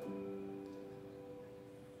come.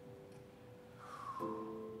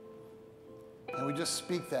 And we just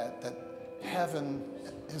speak that heaven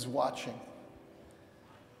is watching.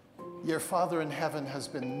 Your Father in heaven has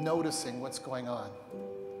been noticing what's going on.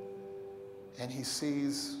 And he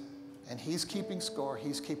sees, and he's keeping score,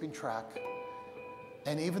 he's keeping track.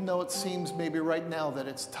 And even though it seems maybe right now that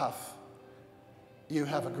it's tough, you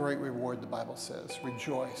have a great reward, the Bible says.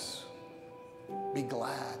 Rejoice. Be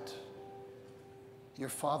glad. Your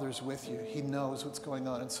Father's with you. He knows what's going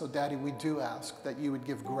on. And so, Daddy, we do ask that you would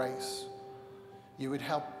give grace. You would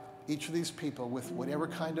help each of these people with whatever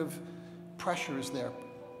kind of pressure is there,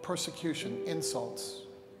 persecution, insults.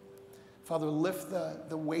 Father, lift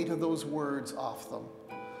the weight of those words off them.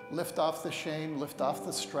 Lift off the shame, lift off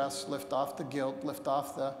the stress, lift off the guilt, lift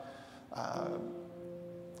off the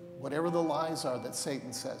whatever the lies are that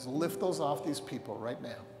Satan says. Lift those off these people right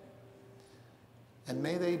now. And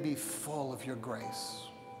may they be full of your grace,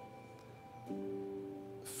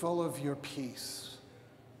 full of your peace.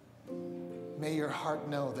 May your heart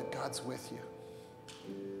know that God's with you.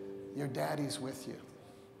 Your Daddy's with you.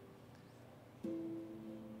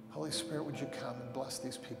 Holy Spirit, would you come and bless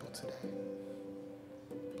these people today?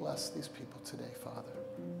 Bless these people today, Father.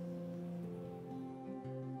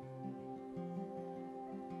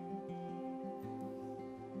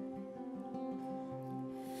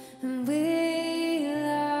 And we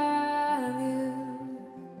love you,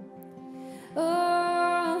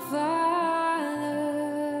 oh Father,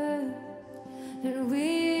 and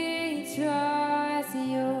we trust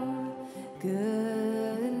your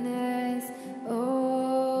goodness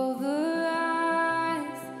over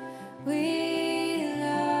us. We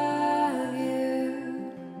love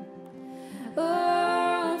you,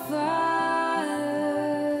 oh Father,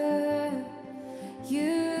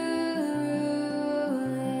 you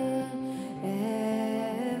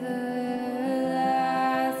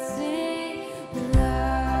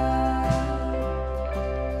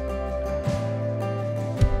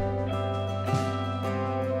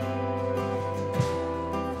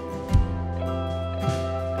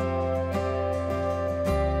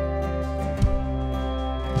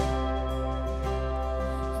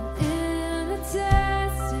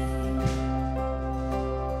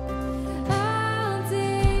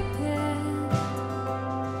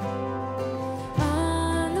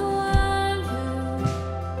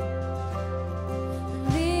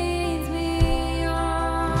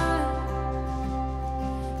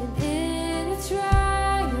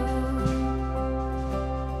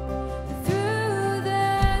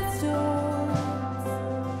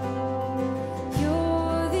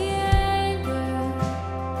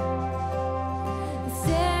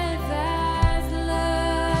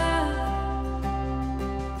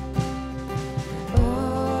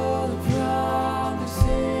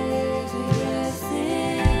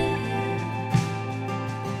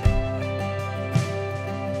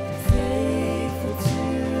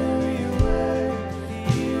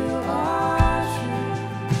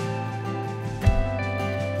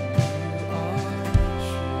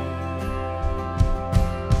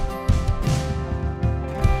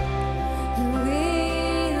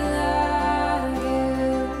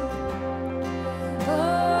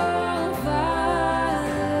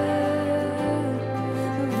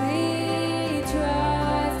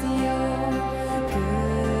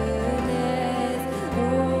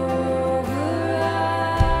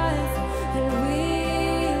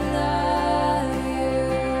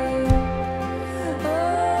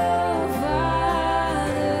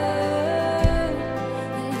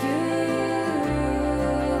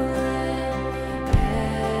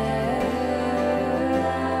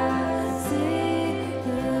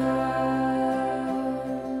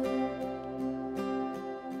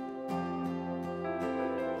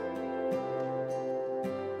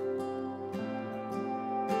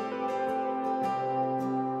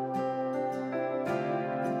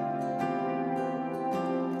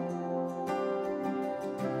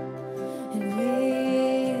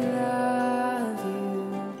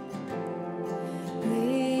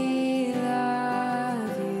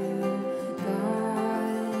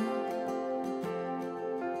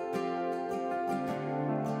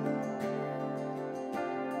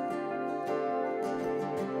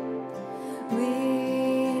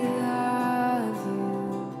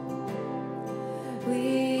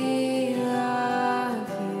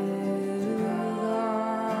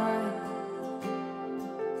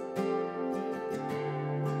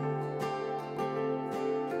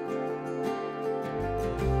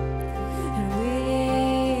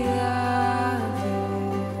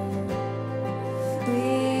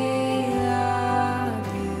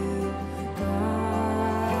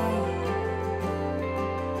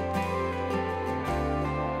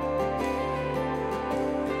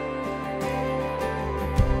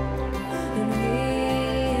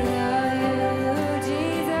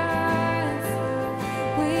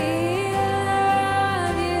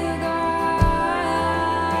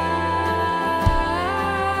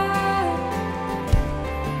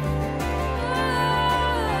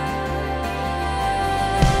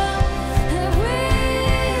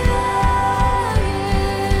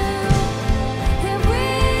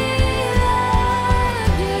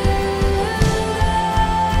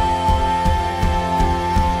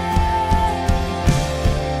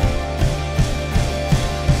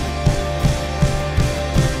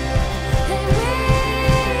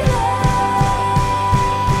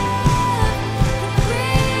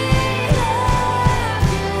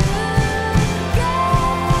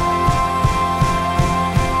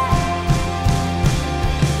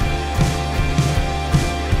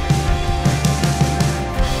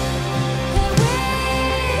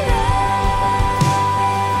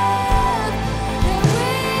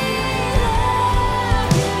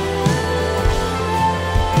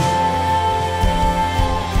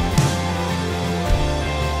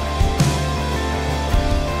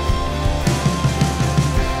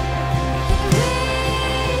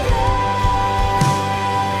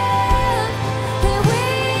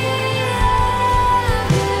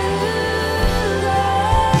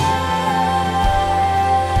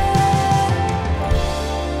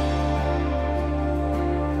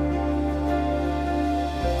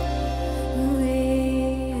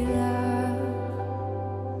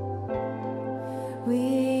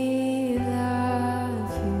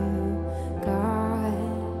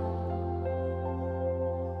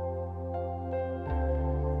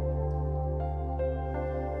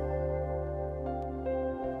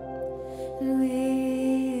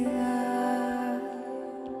We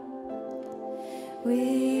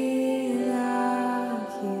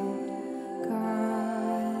love you,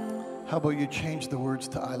 God. How about you change the words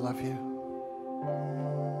to I love you?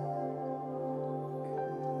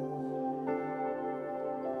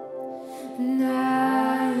 And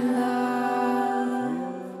I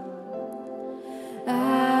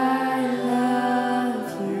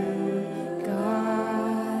love you, God.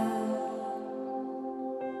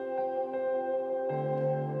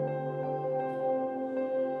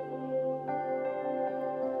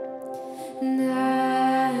 And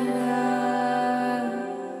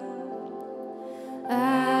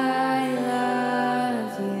I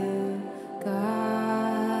love you,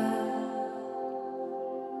 God.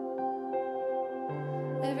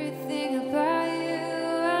 Everything about you,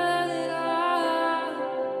 I love it all.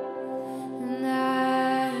 And I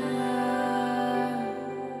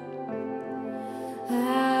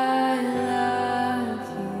love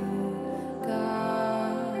you,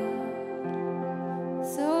 God.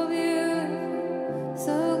 So beautiful,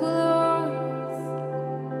 so glorious.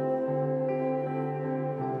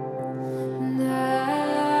 And I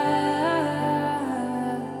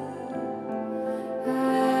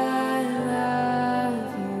love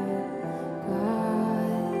you, God.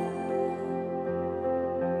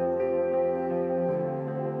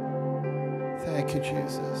 Thank you,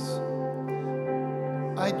 Jesus.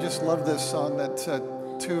 I just love this song that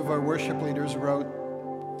two of our worship leaders wrote.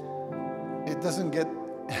 It doesn't get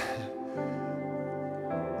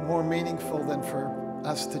more meaningful than for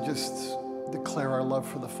us to just declare our love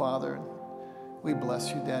for the Father. We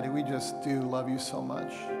bless you, Daddy. We just do love you so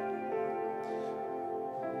much.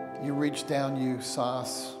 You reached down, you saw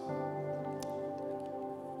us.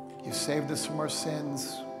 You saved us from our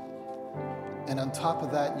sins. And on top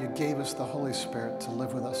of that, you gave us the Holy Spirit to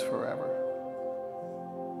live with us forever.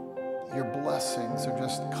 Your blessings are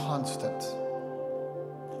just constant.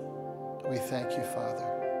 We thank you, Father.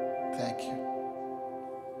 Thank you.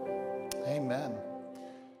 Amen.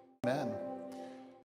 Amen.